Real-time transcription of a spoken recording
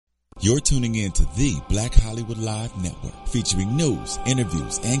You're tuning in to the Black Hollywood Live Network, featuring news,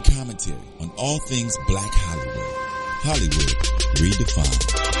 interviews, and commentary on all things Black Hollywood. Hollywood redefined.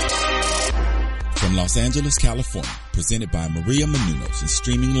 From Los Angeles, California, presented by Maria Menounos and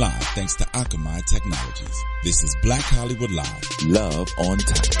streaming live thanks to Akamai Technologies. This is Black Hollywood Live, Love on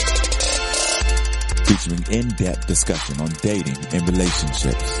Top. Featuring in-depth discussion on dating and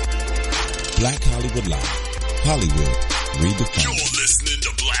relationships. Black Hollywood Live, Hollywood redefined. You're listening to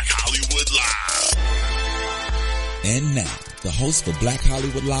Black Hollywood Live. And now, the host for Black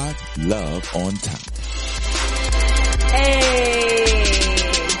Hollywood Live, Love on Top. Hey,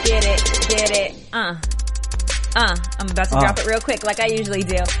 get it. I'm about to drop it real quick like I usually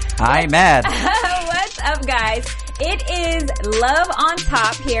do. I ain't mad. What's up, guys? It is Love on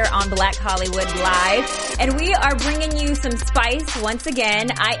Top here on Black Hollywood Live, and we are bringing you some spice once again.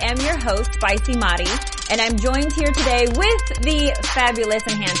 I am your host, Spicy Madi, and I'm joined here today with the fabulous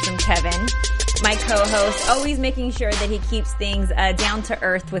and handsome Kevin, my co-host, always making sure that he keeps things down to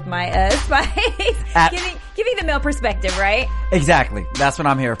earth with my spice, giving the male perspective, right? Exactly. That's what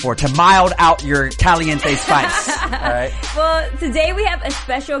I'm here for, to mild out your caliente spice. All right. Well, today we have a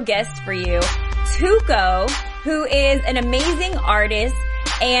special guest for you, TUKO, who is an amazing artist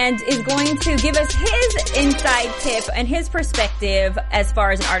and is going to give us his inside tip and his perspective as far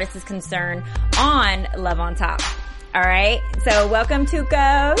as an artist is concerned on Love on Top. All right. So welcome,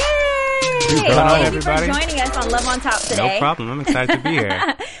 TUKO. Yay! Thank you for joining us on Love on Top today. No problem. I'm excited to be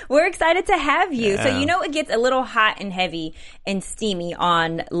here. We're excited to have you. Yeah. So you know it gets a little hot and heavy and steamy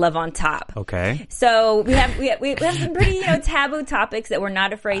on Love on Top. Okay. So we have some pretty taboo topics that we're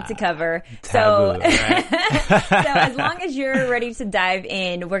not afraid to cover. Taboo, right? So as long as you're ready to dive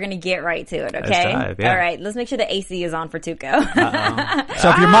in, we're gonna get right to it. Okay. Let's dive, yeah. All right. Let's make sure the AC is on for TUKO. So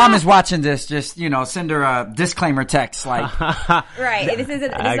if your mom is watching this, just send her a disclaimer text like. Right. This is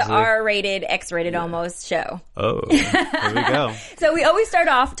an R-rated, X-rated almost show. Oh, here we go. So we always start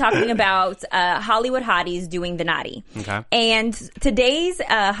off talking about Hollywood hotties doing the naughty. Okay. And today's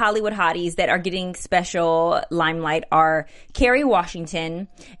Hollywood hotties that are getting special limelight are Kerry Washington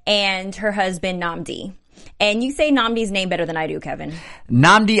and her husband Namdi. And you say Namdi's name better than I do, Kevin.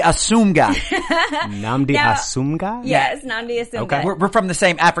 Namdi Asumga. Namdi Asumga? Yes, Namdi Asumga. Okay. We're from the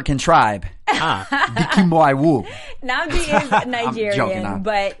same African tribe. Dikimboiwu. Namdi is Nigerian,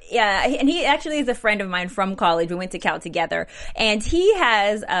 but yeah, and he actually is a friend of mine from college. We went to Cal together, and he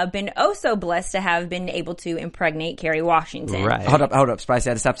has been so blessed to have been able to impregnate Kerry Washington. Right. Hold up, Spice.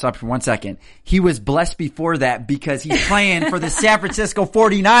 I had to stop for 1 second. He was blessed before that because he's playing for the San Francisco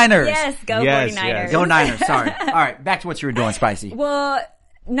 49ers. Yes, go 49ers. Yes. Go Niners. Sorry. All right, back to what you were doing, Spicy. Well,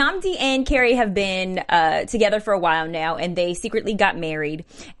 Namdi and Kerry have been together for a while now, and they secretly got married.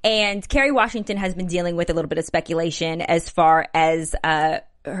 And Kerry Washington has been dealing with a little bit of speculation as far as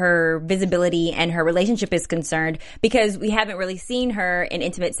her visibility and her relationship is concerned, because we haven't really seen her in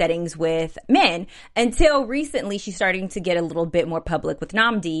intimate settings with men until recently. She's starting to get a little bit more public with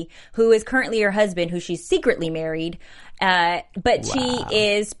Namdi, who is currently her husband, who she's secretly married. But she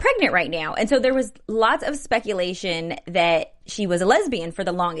is pregnant right now. And so there was lots of speculation that she was a lesbian for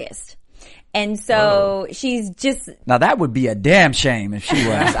the longest. And so she's just... Now that would be a damn shame if she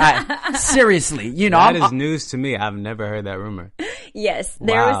was. Seriously, That is news to me. I've never heard that rumor. Yes,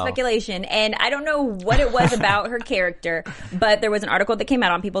 there was speculation. And I don't know what it was about her character, but there was an article that came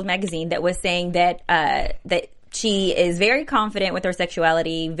out on People's Magazine that was saying that she is very confident with her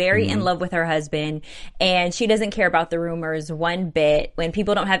sexuality, very in love with her husband, and she doesn't care about the rumors one bit. When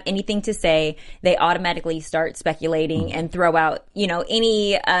people don't have anything to say, they automatically start speculating and throw out,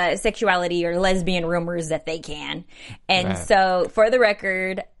 any sexuality or lesbian rumors that they can. And so, for the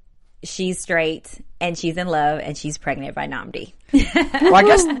record, she's straight and she's in love and she's pregnant by Namdi. Well, I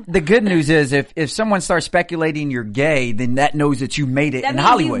guess the good news is if someone starts speculating you're gay, then that knows that you made it that in means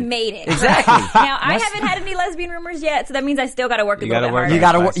Hollywood. You've made it. Exactly. Now, I haven't had any lesbian rumors yet, so that means I still got to work a little bit harder.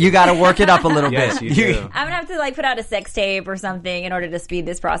 You got to work it up a little yes, bit. You do. I'm gonna have to put out a sex tape or something in order to speed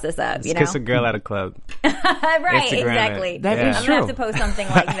this process up. Just kiss a girl at a club. Right, Instagram exactly. That is I'm true. gonna have to post something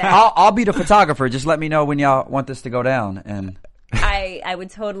like that. I'll be the photographer. Just let me know when y'all want this to go down, and I would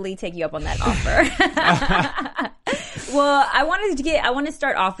totally take you up on that offer. Well, I want to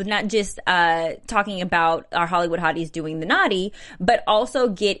start off with not just talking about our Hollywood hotties doing the naughty, but also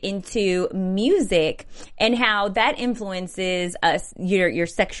get into music and how that influences your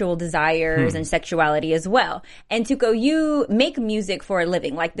sexual desires and sexuality as well. And TUKO, you make music for a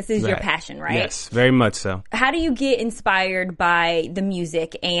living. Like, this is your passion, right? Yes, very much so. How do you get inspired by the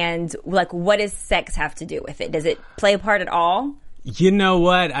music, and what does sex have to do with it? Does it play a part at all? You know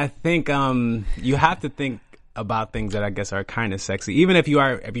what? I think you have to think about things that I guess are kind of sexy. Even if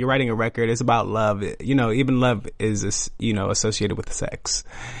you're writing a record, it's about love. You know, even love is, associated with sex.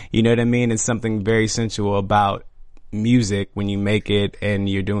 You know what I mean? It's something very sensual about music when you make it and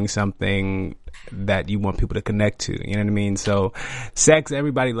you're doing something that you want people to connect to. You know what I mean? So sex,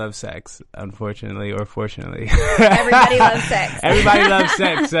 everybody loves sex, unfortunately or fortunately. Everybody loves sex. Everybody loves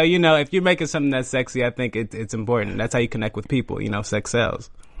sex. So, you know, if you're making something that's sexy, I think it's important. That's how you connect with people. You know, sex sells.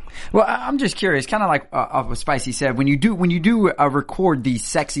 Well, I'm just curious, kind of like what Spicy said, when you do record these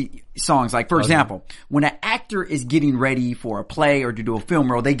sexy songs, like for example, when an actor is getting ready for a play or to do a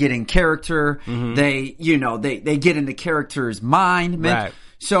film role, they get in character, they get in the character's mind. Right.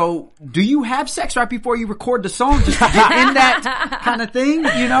 So, do you have sex right before you record the song, just to get in that kind of thing?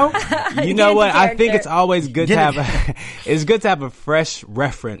 You know. You know what? I think it's always good to have a fresh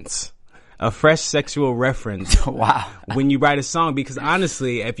reference. A fresh sexual reference. Wow. When you write a song, because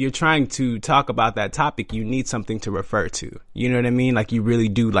honestly, if you're trying to talk about that topic, you need something to refer to. You know what I mean? Like you really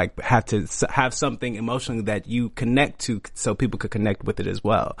do have to have something emotionally that you connect to so people could connect with it as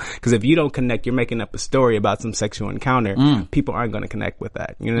well. Because if you don't connect, you're making up a story about some sexual encounter. People aren't going to connect with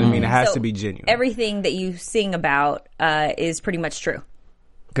that. You know what I mean? It has to be genuine. Everything that you sing about is pretty much true.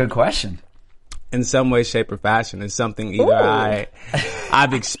 Good question. In some way, shape, or fashion, it's something either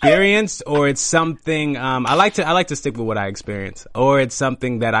I've experienced, or it's something I like to stick with what I experience, or it's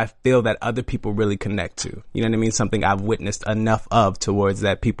something that I feel that other people really connect to. You know what I mean? Something I've witnessed enough of towards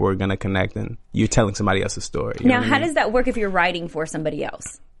that people are going to connect, and you're telling somebody else's story. Now, how does that work if you're writing for somebody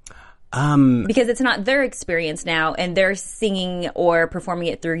else? Because it's not their experience now, and they're singing or performing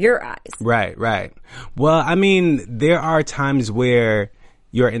it through your eyes. Right. Well, I mean, there are times where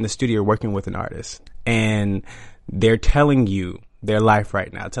you're in the studio working with an artist and they're telling you their life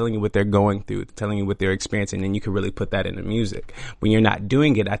right now, telling you what they're going through, telling you what they're experiencing, and you can really put that into music. When you're not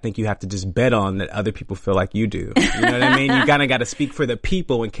doing it, I think you have to just bet on that other people feel like you do. You know what I mean? You kind of got to speak for the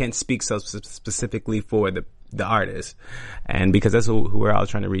people and can't speak so specifically for the artist. And because that's who we're all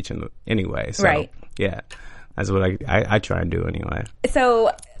trying to reach anyway. So, right. Yeah, that's what I try and do anyway.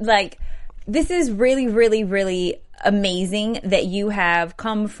 So, like, this is really, really, really amazing that you have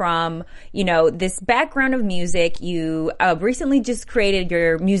come from, this background of music. You recently just created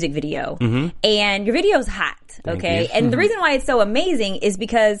your music video, and your video's hot. Okay. And the reason why it's so amazing is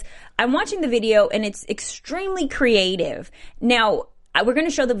because I'm watching the video and it's extremely creative. Now, we're going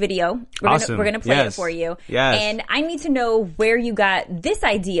to show the video. We're going to play it for you. Yes. And I need to know where you got this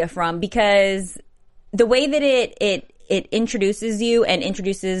idea from, because the way that it introduces you and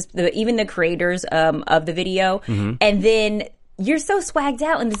introduces even the creators of the video, and then you're so swagged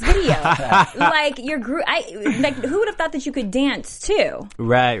out in this video. Like who would have thought that you could dance too?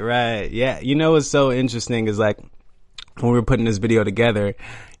 Right. Yeah. You know what's so interesting is, like, when we were putting this video together,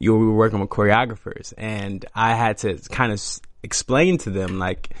 we were working with choreographers, and I had to kind of explain to them,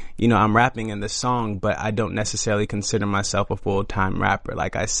 like, I'm rapping in this song, but I don't necessarily consider myself a full-time rapper.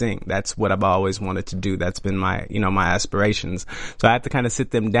 Like, I sing. That's what I've always wanted to do. That's been my, my aspirations. So I had to kind of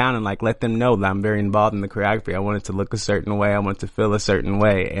sit them down and, like, let them know that I'm very involved in the choreography. I want it to look a certain way. I want it to feel a certain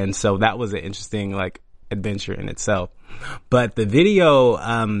way. And so that was an interesting, like, adventure in itself. But the video,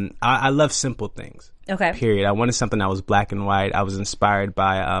 I love simple things. Okay. Period. I wanted something that was black and white. I was inspired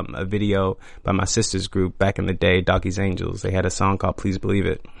by a video by my sister's group back in the day, Doggy's Angels. They had a song called Please Believe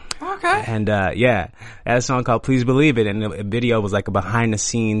It. Okay. And they had a song called Please Believe It, and the video was like a behind the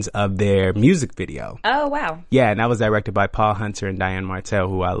scenes of their music video. Oh, wow. Yeah, and that was directed by Paul Hunter and Diane Martell,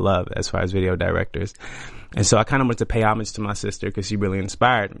 who I love as far as video directors. And so I kind of wanted to pay homage to my sister because she really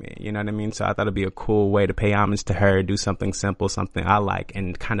inspired me. You know what I mean? So I thought it'd be a cool way to pay homage to her, do something simple, something I like,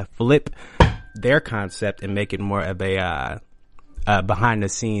 and kind of flip their concept and make it more of a behind the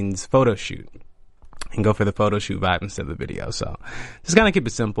scenes photo shoot, and go for the photo shoot vibe instead of the video. So just kind of keep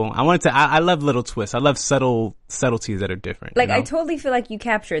it simple. I love little twists. I love subtleties that are different. Like, I totally feel like you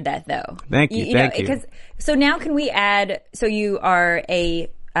captured that, though. Thank you. Thank you. So now can we add, so you are a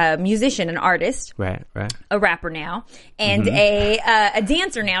musician, an artist, right, a rapper now, and a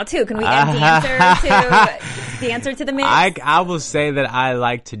dancer now too. Can we add dancer to the mix? I will say that I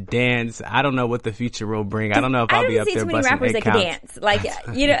like to dance. I don't know what the future will bring. I don't know if I'll be up there busting 8 counts. I don't see too many rappers that can dance. Like,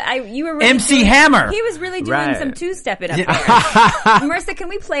 you were really MC Hammer. He was really doing some two-stepping up there. Marissa, can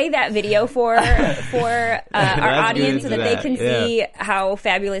we play that video for our audience so that they can see how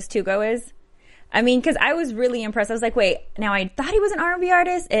fabulous TUKO is? I mean, because I was really impressed. I was like, wait, now I thought he was an R&B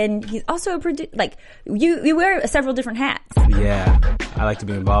artist, and he's also a producer. Like, you wear several different hats. Yeah, I like to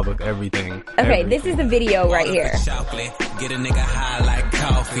be involved with everything. Okay, this is the video right here. get a nigga high like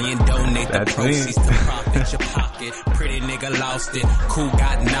coffee and donate the proceeds to profit your pocket. Pretty nigga lost it, cool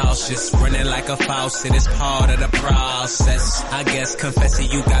got nauseous, running like a faucet, it's part of the process. I guess confessing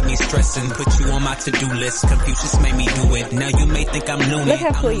you got me stressing, put you on my to-do list, Confucius made me do it. Now you may think I'm loony. Look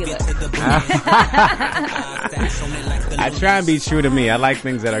how cool you look. I try and be true to me. I like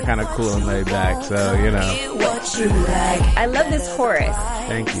things that are kind of cool and laid back, so, you know. What you like. I love this chorus.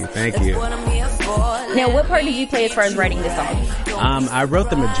 Thank you, thank you. Now, what part did you play as far as writing this song? I wrote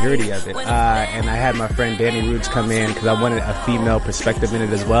the majority of it, and I had my friend Danny Roots come in because I wanted a female perspective in it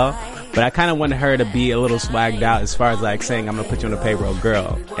as well. But I kind of wanted her to be a little swagged out as far as like saying, I'm going to put you on a payroll,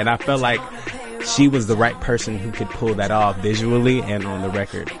 girl. And I felt like she was the right person who could pull that off visually and on the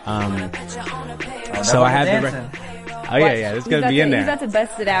record. So I had the record. Oh yeah, it's gonna be in there. He's about to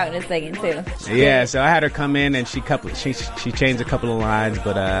bust it out in a second too. Yeah, so I had her come in and she changed a couple of lines,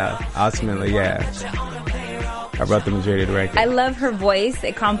 but ultimately, yeah, I wrote the majority of the record. I love her voice;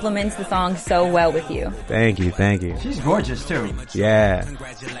 it complements the song so well with you. Thank you. She's gorgeous too. Yeah.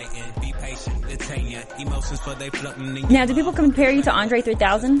 Now, do people compare you to Andre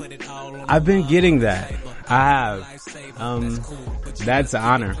 3000? I've been getting that. I have. That's an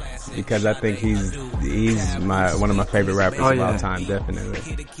honor because I think he's one of my favorite rappers of all time, definitely.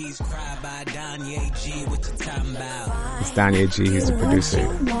 It's Danye G, he's the producer.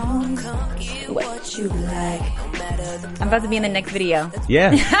 What you like. I'm about to be in the next video.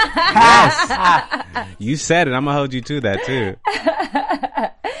 Yeah. Yes. You said it. I'm gonna hold you to that too.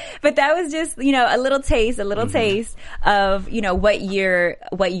 But that was just, a little taste of, what your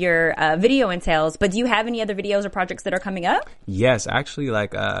video entails. But do you have any other videos or projects that are coming up? Yes, actually,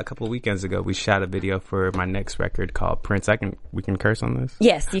 like a couple of weekends ago, we shot a video for my next record called Prince. We can curse on this?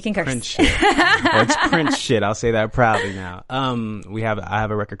 Yes, you can curse. Prince shit. It's Prince shit. I'll say that proudly now. I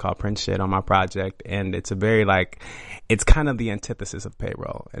have a record called Prince Shit on my project, and it's a very it's kind of the antithesis of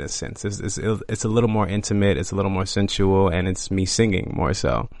Payroll in a sense. It's a little more intimate, it's a little more sensual, and it's me singing more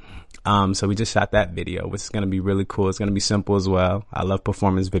so. So we just shot that video, which is going to be really cool. It's going to be simple as well. I love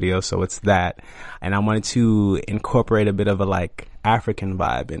performance videos, so it's that. And I wanted to incorporate a bit of a African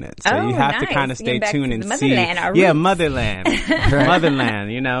vibe in it. So you have to kind of stay tuned and see. Yeah, motherland.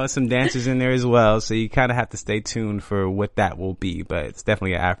 Motherland, some dancers in there as well. So you kind of have to stay tuned for what that will be. But it's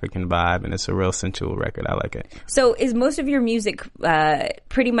definitely an African vibe, and it's a real sensual record. I like it. So is most of your music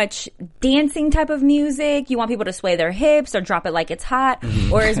pretty much dancing type of music? You want people to sway their hips or drop it like it's hot?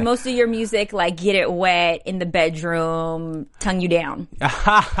 Mm-hmm. Or is most of your music get it wet in the bedroom, tongue you down?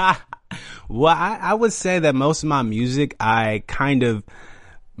 Well, I would say that most of my music, I kind of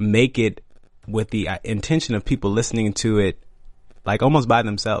make it with the intention of people listening to it almost by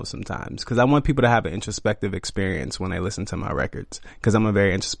themselves sometimes. Because I want people to have an introspective experience when they listen to my records. Because I'm a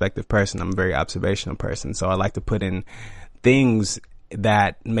very introspective person. I'm a very observational person. So I like to put in things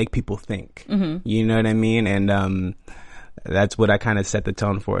that make people think. Mm-hmm. You know what I mean? And that's what I kind of set the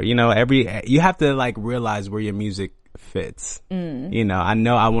tone for. You have to realize where your music fits. I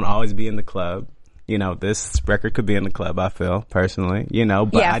know I won't always be in the club. This record could be in the club, I feel personally,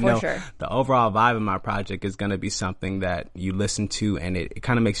 but yeah, I know sure. The overall vibe of my project is going to be something that you listen to and it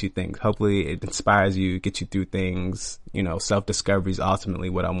kind of makes you think. Hopefully it inspires you, gets you through things. Self-discovery is ultimately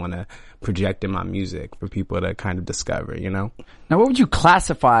what I want to project in my music for people to kind of discover, Now, what would you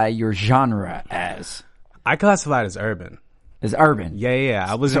classify your genre as? I classify it as urban. Is urban. Yeah.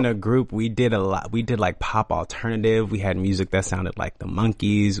 I was in a group. We did a lot. We did pop alternative. We had music that sounded like the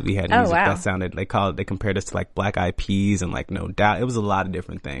Monkees. We had music that sounded, they compared us to Black Eyed Peas and No Doubt. It was a lot of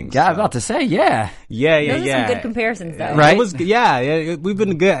different things. Yeah, I was about to say, yeah. Yeah. Those are some good comparisons though. Right? We've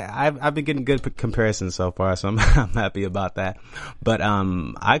been good. I've been getting good comparisons so far, so I'm happy about that. But,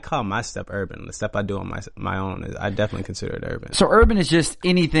 I call my stuff urban. The stuff I do on my own, I definitely consider it urban. So urban is just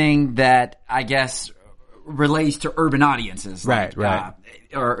anything that, I guess, relates to urban audiences, right.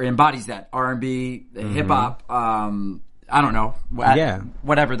 Or embodies that R&B, hip hop. I don't know,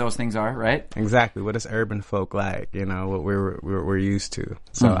 whatever those things are, right? Exactly. What is urban folk like? What we're used to.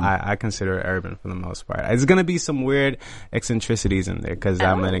 So I consider it urban for the most part. It's gonna be some weird eccentricities in there because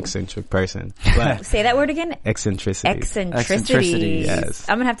I'm an eccentric person. But say that word again. Eccentricity. Yes.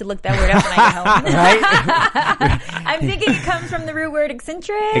 I'm gonna have to look that word up when I get home. Right? I'm thinking it comes from the root word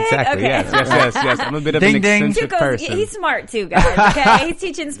eccentric. Exactly. Okay. Yes. I'm a bit of an eccentric person. He's smart too, guys. Okay, he's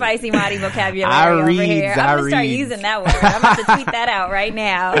teaching spicy Marty vocabulary over here. I'm gonna start using that word. I'm about to tweet that out right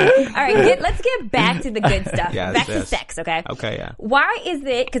now. All right, let's get back to the good stuff. Back to sex, okay? Okay, yeah. Why is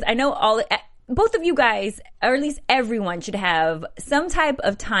it, because I know both of you guys, or at least everyone, should have some type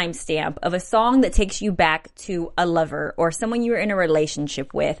of timestamp of a song that takes you back to a lover or someone you were in a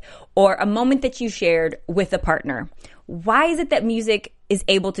relationship with or a moment that you shared with a partner. Why is it that music is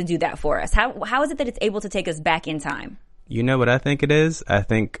able to do that for us? How is it that it's able to take us back in time? You know what I think it is? I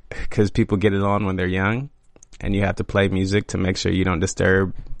think because people get it on when they're young, and you have to play music to make sure you don't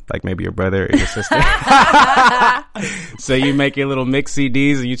disturb, like maybe your brother or your sister. So you make your little mix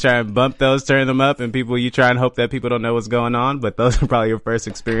CDs and you try and bump those, turn them up, and you try and hope that people don't know what's going on. But those are probably your first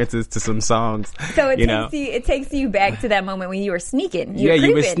experiences to some songs. So it takes you back to that moment when you were sneaking.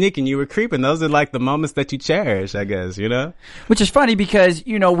 You were sneaking. You were creeping. Those are like the moments that you cherish, I guess, Which is funny because,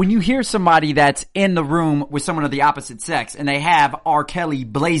 when you hear somebody that's in the room with someone of the opposite sex and they have R. Kelly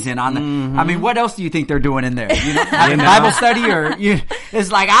blazing on them, I mean, what else do you think they're doing in there? Having Bible study it's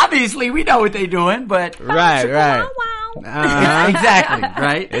like, obviously we know what they're doing, but. Right. Exactly,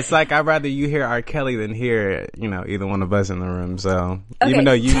 right? It's like I'd rather you hear R. Kelly than hear, either one of us in the room. So even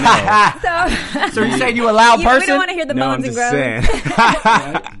though you know. So you're saying you a loud person? We don't want to hear the moans and groans. Saying.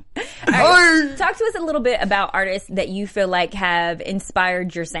 All right. Talk to us a little bit about artists that you feel like have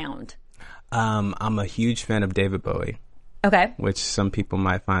inspired your sound. I'm a huge fan of David Bowie. Okay. Which some people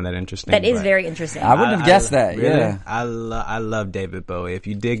might find that interesting. That is very interesting. I wouldn't have guessed that. Really? Yeah. I love David Bowie. If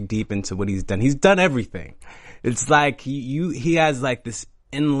you dig deep into what he's done everything. It's like he has like this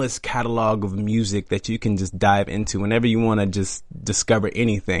endless catalog of music that you can just dive into whenever you want to just discover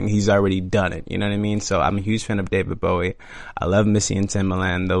anything. He's already done it. You know what I mean? So I'm a huge fan of David Bowie. I love Missy and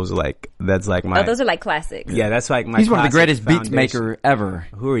Timbaland. Those are like my. Oh, those are like classics. Yeah, that's like my. He's one of the greatest beats foundation. maker ever.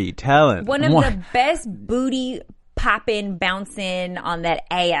 Who are you telling? One of the best booty popping, bouncing on that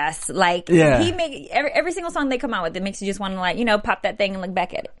ass. Like he make every single song they come out with, it makes you just want to pop that thing and look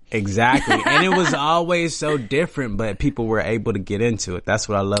back at it. Exactly. And it was always so different, but people were able to get into it. That's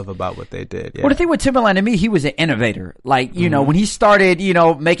what I love about what they did. Yeah. Well, the thing with Timbaland, to me, he was an innovator. Like, when he started,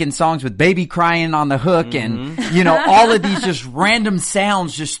 making songs with baby crying on the hook and, all of these just random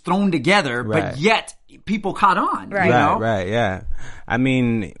sounds just thrown together, but yet people caught on. Right, yeah. I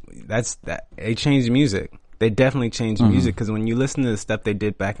mean, they changed music. They definitely changed music because when you listen to the stuff they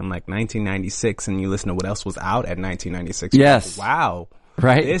did back in like 1996 and you listen to what else was out at 1996, yes. Like, wow.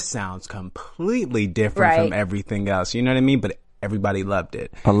 Right. This sounds completely different from everything else. You know what I mean? But everybody loved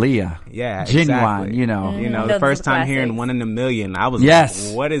it. Aaliyah. Yeah, Genuine, exactly. The first time hearing 1 in a Million, I was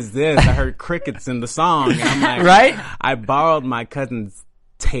like, what is this? I heard crickets in the song. And I'm like, right? I borrowed my cousin's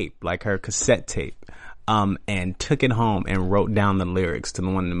tape, like her cassette tape. And took it home and wrote down the lyrics to the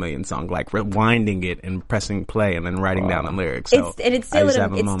 1 in a Million song, like rewinding it and pressing play and then writing down the lyrics. So it's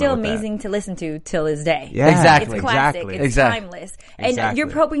still amazing to listen to till this day. Yeah, exactly. It's classic. It's timeless. And you're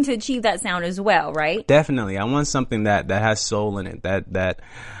hoping to achieve that sound as well, right? Definitely. I want something that has soul in it, that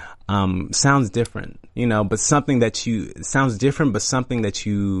sounds different, but something that sounds different, but something that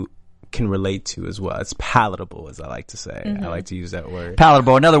you can relate to as well. It's palatable, as I like to say. I like to use that word.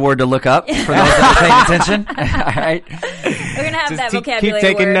 Palatable, another word to look up for those that are paying attention. All right. We're going to have that vocabulary Keep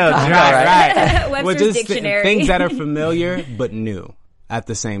taking word. notes. Right. Webster's Dictionary. Things that are familiar but new at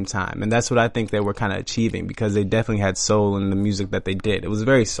the same time. And that's what I think they were kind of achieving because they definitely had soul in the music that they did. It was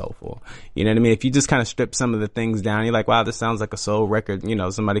very soulful. You know what I mean? If you just kind of strip some of the things down, you're like, wow, this sounds like a soul record.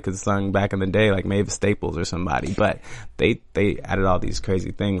 Somebody could have sung back in the day like Mavis Staples or somebody. But they added all these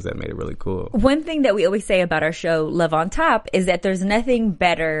crazy things that made it really cool. One thing that we always say about our show, Love on Top, is that there's nothing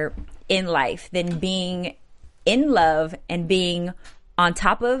better in life than being in love and being on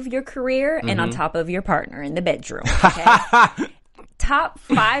top of your career and on top of your partner in the bedroom. Okay? Top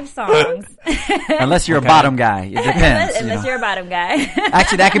 5 songs. Unless you're a bottom guy. It depends. Unless you're a bottom guy.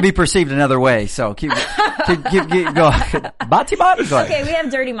 Actually, that could be perceived another way. So keep go. Bati. Go ahead. Okay, we have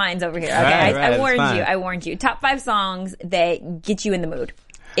dirty minds over here. Okay, I warned you. Top 5 songs that get you in the mood.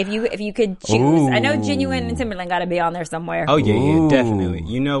 If you could choose. Ooh. I know Genuine and Timbaland got to be on there somewhere. Oh, yeah, definitely.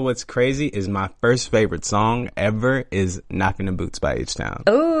 You know what's crazy is my first favorite song ever is Knockin' the Boots by H-Town.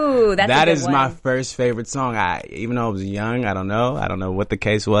 Ooh, that is my first favorite song. Even though I was young, I don't know what the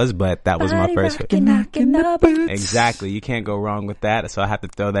case was, but that was my first favorite. Knockin' the boots. Exactly. You can't go wrong with that. So I have to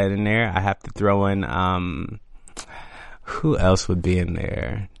throw that in there. I have to throw in, who else would be in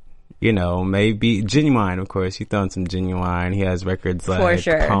there? Maybe Genuine, of course. You throw in some Genuine. He has records like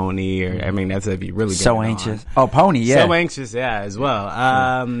Pony, that's if you really So Anxious. Oh, Pony, yeah. So Anxious, yeah, as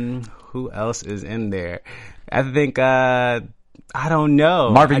well. Who else is in there? I think, I don't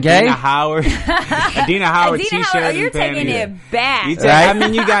know. Marvin Gaye? Adina Howard t-shirt. You're taking it back. Right?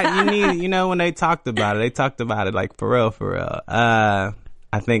 When they talked about it like for real. I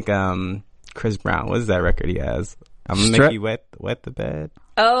think, Chris Brown, what is that record he has? I'm gonna make you wet the bed.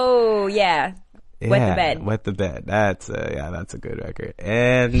 Oh, yeah. Wet the Bed. Wet the Bed. That's a good record.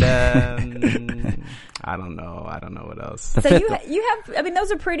 And I don't know what else. So you have, I mean,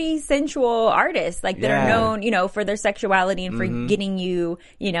 those are pretty sensual artists, like that are known, you know, for their sexuality and for getting you,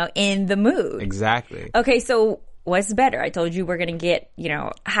 you know, in the mood. Exactly. Okay, so what's better? I told you we're gonna get, you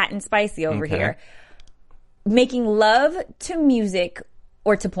know, hot and spicy over here. Making love to music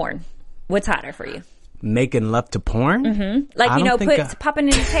or to porn? What's hotter for you? Making love to porn? Mm-hmm. Like, you know, popping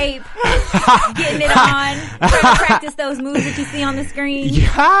in tape, getting it on, trying to practice those moves that you see on the screen.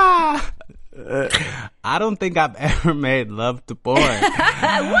 Yeah. I don't think I've ever made love to porn.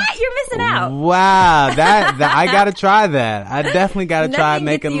 What? You're missing out. Wow. That I gotta try that. I definitely gotta try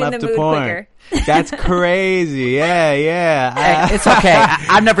making love to porn. Quicker. That's crazy. Yeah. It's okay.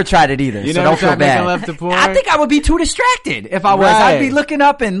 I've never tried it either. You so never don't feel tried making bad. love to porn? I think I would be too distracted if I was. Right. I'd be looking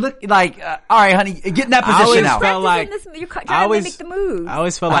up and look like, all right, honey, get in that position now. Felt like you're trying to mimic the moves. I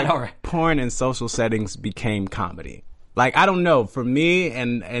always felt like porn in social settings became comedy. Like, I don't know, for me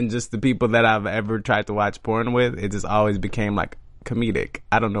and just the people that I've ever tried to watch porn with, it just always became like comedic.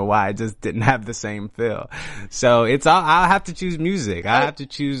 I don't know why. It just didn't have the same feel. So I'll have to choose music. I have to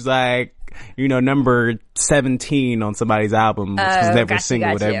choose like, you know, number 17 on somebody's album, which was never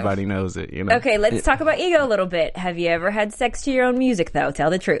single, but everybody knows it, you know. Okay, let's talk about ego a little bit. Have you ever had sex to your own music, though? Tell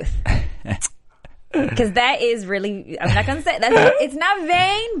the truth. Because that is really, I'm not gonna say that. It's not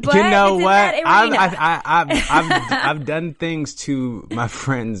vain, but you know it's what? in that arena. I've done things to my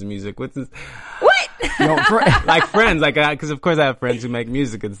friends' music. What? You know, like friends, like because of course I have friends who make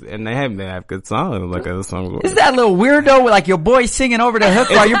music and they have good songs. Like other songs. Is that a little weirdo with like your boy singing over the hook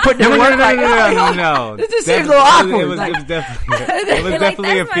while you're putting it work? No. It just seems a little awkward. It was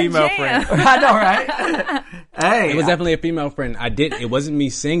definitely a female friend. I know, right? Hey, it was definitely a female friend. It wasn't me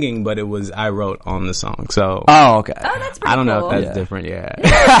singing, but I wrote on the song. So okay. Oh, that's pretty I don't know cool. if that's different. Yeah,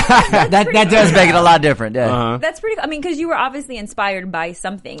 that does make it a lot different. Yeah, that's pretty cool. I mean, because you were obviously inspired by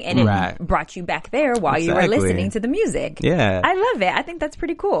something, and it brought you back there while you were listening to the music. Yeah, I love it. I think that's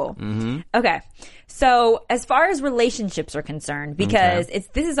pretty cool. Okay, so as far as relationships are concerned, because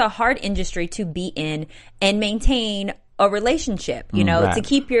this is a hard industry to be in and maintain a relationship, you know, to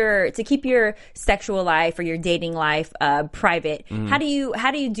keep your sexual life or your dating life private. How do you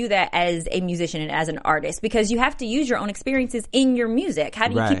do that as a musician and as an artist? Because you have to use your own experiences in your music. How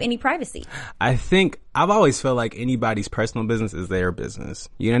do you keep any privacy? I think I've always felt like anybody's personal business is their business.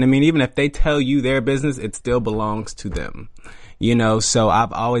 You know what I mean? Even if they tell you their business, it still belongs to them. You know, so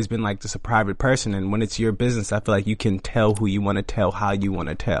I've always been like just a private person, and when it's your business, I feel like you can tell who you want to tell, how you want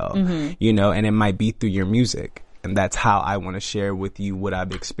to tell, you know, and it might be through your music. And that's how I want to share with you what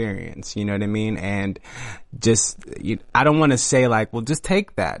I've experienced. You know what I mean? And just, I don't want to say like, well, just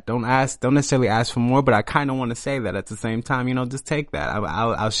take that. Don't necessarily ask for more, but I kind of want to say that at the same time, you know, just take that.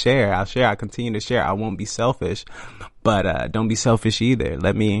 I'll share. I'll continue to share. I won't be selfish, but, don't be selfish either.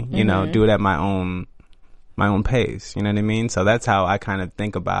 Let me, you know, do it at my own pace. You know what I mean? So that's how I kind of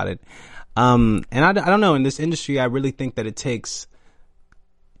think about it. And I don't know, in this industry, I really think that it takes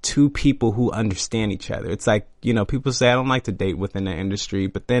two people who understand each other. It's like, you know, people say I don't like to date within the industry,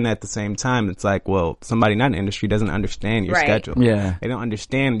 but then at the same time, it's like, well, somebody not in the industry doesn't understand your schedule. Yeah. They don't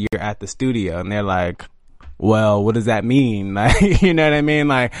understand you're at the studio and they're like, well, what does that mean? Like, you know what I mean?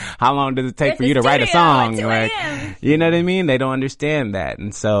 Like, how long does it take for you to write a song? Like, you know what I mean? They don't understand that.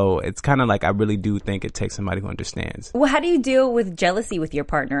 And so it's kind of like, I really do think it takes somebody who understands. Well, how do you deal with jealousy with your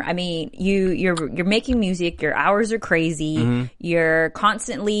partner? I mean, you're making music, your hours are crazy, you're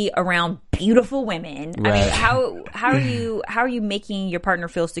constantly around beautiful women. Right. I mean, how are you making your partner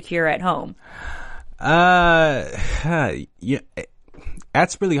feel secure at home? Yeah,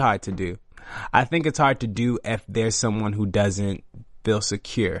 that's really hard to do. I think it's hard to do if there's someone who doesn't feel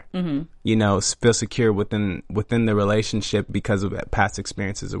secure, you know, feel secure within the relationship because of past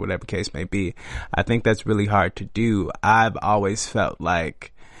experiences or whatever case may be. I think that's really hard to do. I've always felt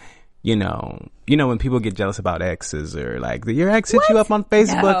like, you know, when people get jealous about exes or like your ex hit you up on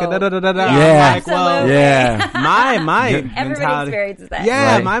Facebook and da-da-da-da-da. Yeah. Like, well, my everybody mentality, experiences that.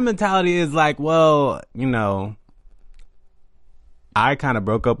 Yeah, my mentality is like, well, you know, I kind of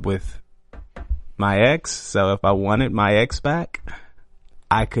broke up with my ex, so if I wanted my ex back,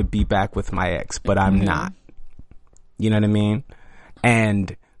 I could be back with my ex, but I'm not. You know what I mean?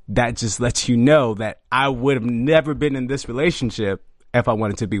 And that just lets you know that I would have never been in this relationship if I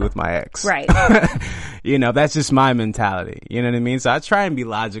wanted to be with my ex. Right. You know, that's just my mentality. You know what I mean? So I try and be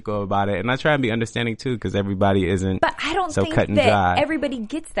logical about it, and I try and be understanding too, because everybody isn't. But I don't so think cut and that dry. everybody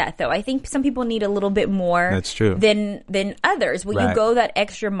gets that, though. I think some people need a little bit more. That's true. Than others. Will you Right. go that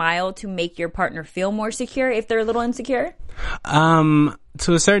extra mile to make your partner feel more secure if they're a little insecure?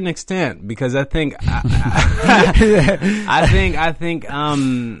 To a certain extent, because I think,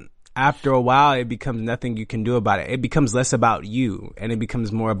 after a while, it becomes nothing you can do about it. It becomes less about you, and it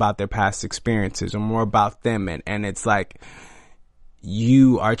becomes more about their past experiences, or more about them, and it's like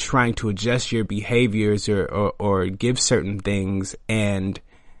you are trying to adjust your behaviors or give certain things, and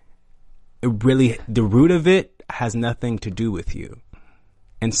it really, the root of it has nothing to do with you.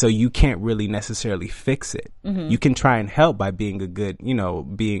 And so you can't really necessarily fix it. You can try and help by being a good,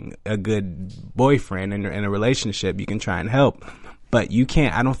 being a good boyfriend in a relationship. You can try and help, but you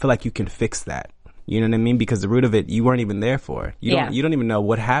can't. I don't feel like you can fix that. You know what I mean? Because the root of it, you weren't even there for. You don't even know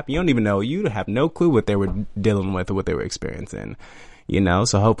what happened. You don't even know. You have no clue what they were dealing with or what they were experiencing.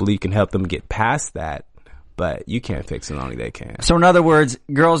 So hopefully you can help them get past that. But you can't fix it, only they can. So in other words,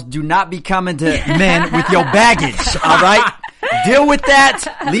 girls, do not be coming to men with your baggage, all right? Deal with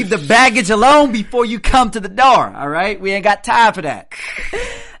that. Leave the baggage alone before you come to the door, all right? We ain't got time for that.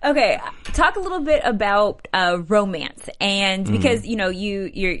 Okay, talk a little bit about romance, and because you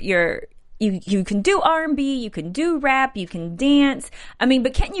can do R&B, you can do rap, you can dance. I mean,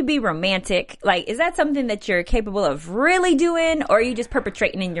 but can't you be romantic? Like, is that something that you're capable of really doing, or are you just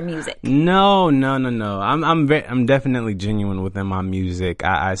perpetrating in your music? No. I'm definitely genuine within my music.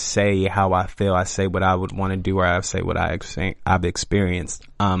 I say how I feel. I say what I would want to do, or I say what I've experienced.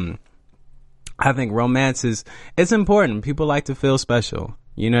 I think romance it's important. People like to feel special.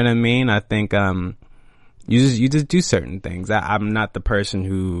 You know what I mean? I think you just do certain things. I'm not the person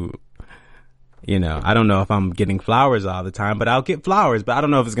who, I don't know if I'm getting flowers all the time, but I'll get flowers, but I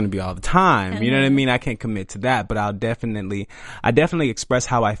don't know if it's going to be all the time. You know what I mean? I can't commit to that, but I definitely express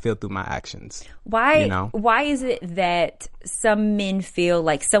how I feel through my actions. Why is it that some men feel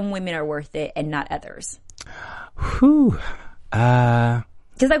like some women are worth it and not others? Because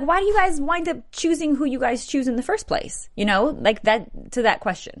why do you guys wind up choosing who you guys choose in the first place? To that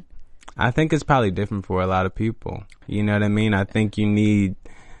question. I think it's probably different for a lot of people. You know what I mean? I think you need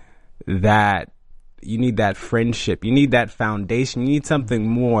that friendship. You need that foundation. You need something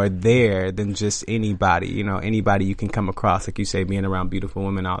more there than just anybody. Anybody you can come across, like you say, being around beautiful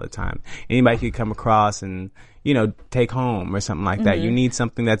women all the time. Anybody you can come across and, take home or something like that. You need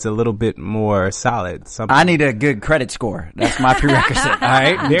something that's a little bit more solid. I need a good credit score. That's my prerequisite. All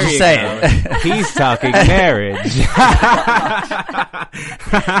right? There you go. He's talking marriage.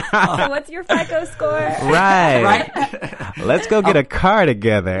 So what's your FICO score? Right. Let's go get a car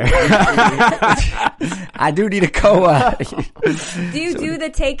together. I do need a COA. Do you do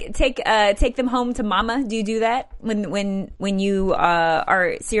the take them home to mama? Do you do that when you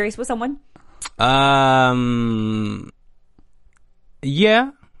are serious with someone?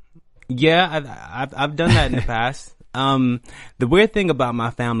 Yeah. I've done that in the past. The weird thing about my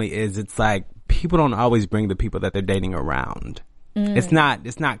family is it's like people don't always bring the people that they're dating around. It's not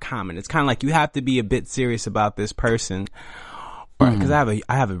common. It's kind of like you have to be a bit serious about this person, because I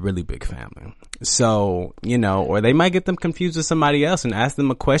have a really big family. So, or they might get them confused with somebody else and ask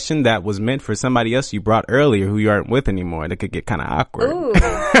them a question that was meant for somebody else you brought earlier who you aren't with anymore. That could get kind of awkward. Ooh.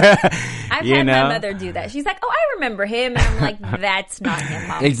 I've had my mother do that. She's like, "Oh, I remember him," and I'm like, "That's not him,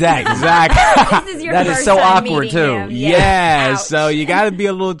 Mom." Exactly. This is your that first is so time awkward meeting too. him. Yeah. Ouch. So you got to be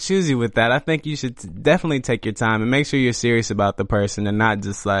a little choosy with that. I think you should definitely take your time and make sure you're serious about the person and not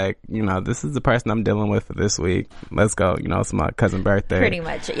just like, this is the person I'm dealing with for this week. Let's go. It's my cousin's birthday. Pretty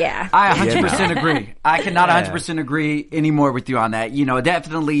much, yeah. I 100% agree. I cannot 100% agree anymore with you on that.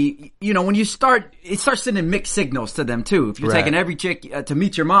 Definitely, when you it starts sending mixed signals to them too. If you're taking every chick to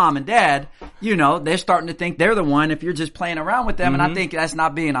meet your mom and dad, they're starting to think they're the one if you're just playing around with them. And I think that's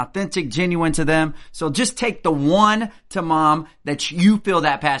not being authentic, genuine to them. So just take the one to mom that you feel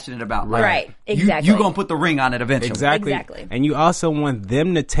that passionate about. Right. Exactly. You're going to put the ring on it eventually. Exactly. And you also want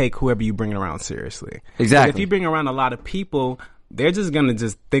them to take whoever you bring around seriously. Exactly. If you bring around a lot of people, they're just going to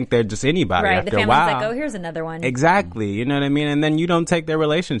just think they're just anybody after the a family's while. like, oh, here's another one. Exactly. You know what I mean? And then you don't take their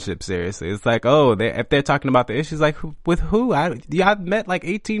relationship seriously. It's like, if they're talking about the issues, like, with who? I've met like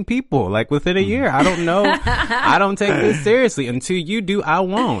 18 people, like, within a year. I don't know. I don't take this seriously. Until you do, I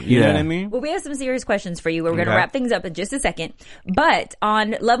won't. You know what I mean? Well, we have some serious questions for you. We're going to wrap things up in just a second. But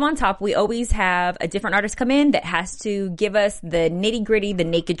on Love on Top, we always have a different artist come in that has to give us the nitty gritty, the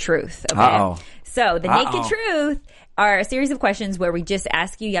naked truth. Okay. Uh-oh. So the naked truth are a series of questions where we just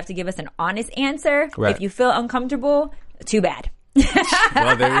ask you have to give us an honest answer. Right. If you feel uncomfortable, too bad.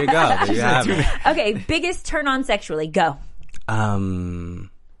 Well, there you go. There you have it. Okay, biggest turn on sexually. Go.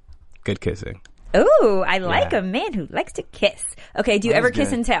 Good kissing. Ooh, I like a man who likes to kiss. Okay, do you ever kiss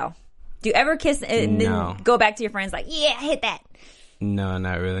good. and tell? Do you ever kiss and No. then go back to your friends like, yeah, hit that? No,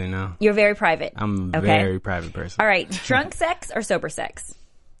 not really, no. You're very private. I'm a very private person. All right, drunk sex or sober sex?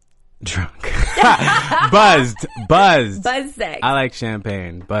 Drunk. Buzzed. Buzz sex. I like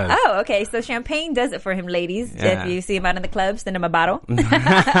champagne. Buzzed. Oh, okay. So champagne does it for him, ladies. Yeah. If you see him out in the club, send him a bottle.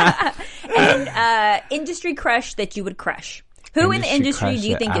 And industry crush that you would crush. Who in the Industry industry do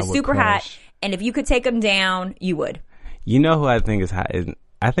you crush think that is I would super hot? crush. And if you could take him down, you would. You know who I think is hot?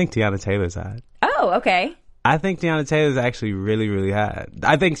 I think Tiana Taylor's hot. Oh, okay. I think Tiana Taylor's actually really, really hot.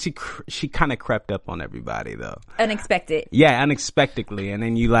 I think she kind of crept up on everybody though. Unexpected. Yeah, unexpectedly. And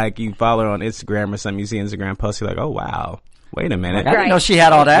then you follow her on Instagram or something. You see Instagram posts, you're like, oh wow, wait a minute. I didn't know she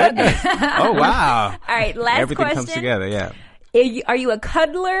had all that. Oh wow. All right, last Everything question. comes together. Yeah. Are you a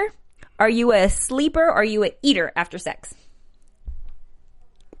cuddler? Are you a sleeper? Or are you a eater after sex?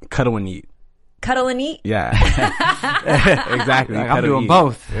 Cuddle and eat. Cuddle and eat? Yeah. Exactly. Like, I'm Cuddle, doing eat.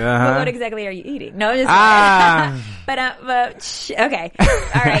 both. But what exactly are you eating? No, I'm just okay.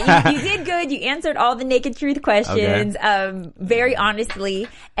 All right. You did good. You answered all the naked truth questions very honestly.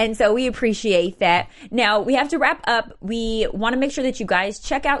 And so we appreciate that. Now, we have to wrap up. We want to make sure that you guys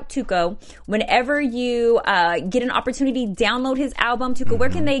check out TUKO. Whenever you get an opportunity, download his album. TUKO, where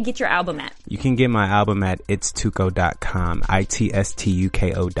can they get your album at? You can get my album at itstuko.com.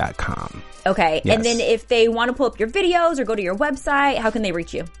 itstuko.com. Okay. Yes. And then if they want to pull up your videos or go to your website, how can they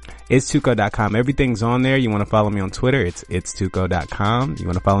reach you? Itstuko.com. Everything's on there. You want to follow me on Twitter? It's itstuko.com. You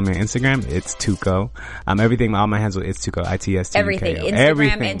want to follow me on Instagram? It's TUKO. Everything, all my handles, it's TUKO. ITSTUKO. Everything.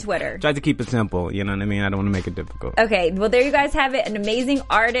 Instagram and Twitter. Try to keep it simple. You know what I mean? I don't want to make it difficult. Okay, well, there you guys have it. An amazing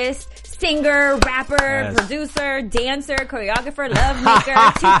artist, singer, rapper, producer, dancer, choreographer, love maker,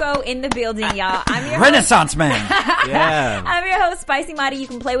 TUKO in the building, y'all. I'm your Renaissance man. Yeah. I'm your host, Spicy Madi. You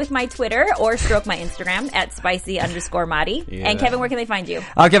can play with my Twitter or stroke my Instagram at spicy_Madi. Yeah. And Kevin, where can they find you?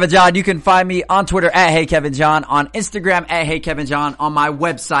 Kevin John, you can find me on Twitter at HeyKevinJohn, on Instagram at HeyKevinJohn, on my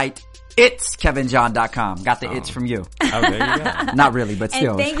website, it's kevinjohn.com. Got the it's from you. Oh, there you go. Not really, but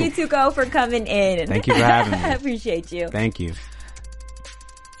still. And thank you, TUKO, for coming in. Thank you for having me. I appreciate you. Thank you.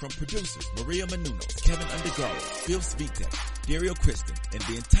 From producers Maria Menounos, Kevin Undergaro, Phil Svitek, Dario Kristen, and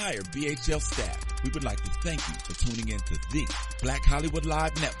the entire BHL staff, we would like to thank you for tuning in to the Black Hollywood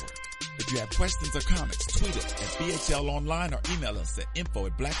Live Network. If you have questions or comments, tweet us at BHL Online or email us at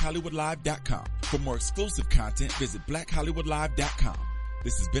info@blackhollywoodlive.com. For more exclusive content, visit blackhollywoodlive.com.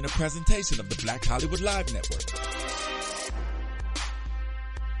 This has been a presentation of the Black Hollywood Live Network.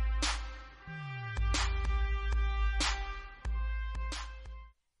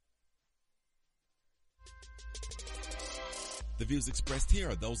 The views expressed here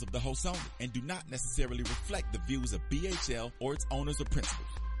are those of the host only and do not necessarily reflect the views of BHL or its owners or principals.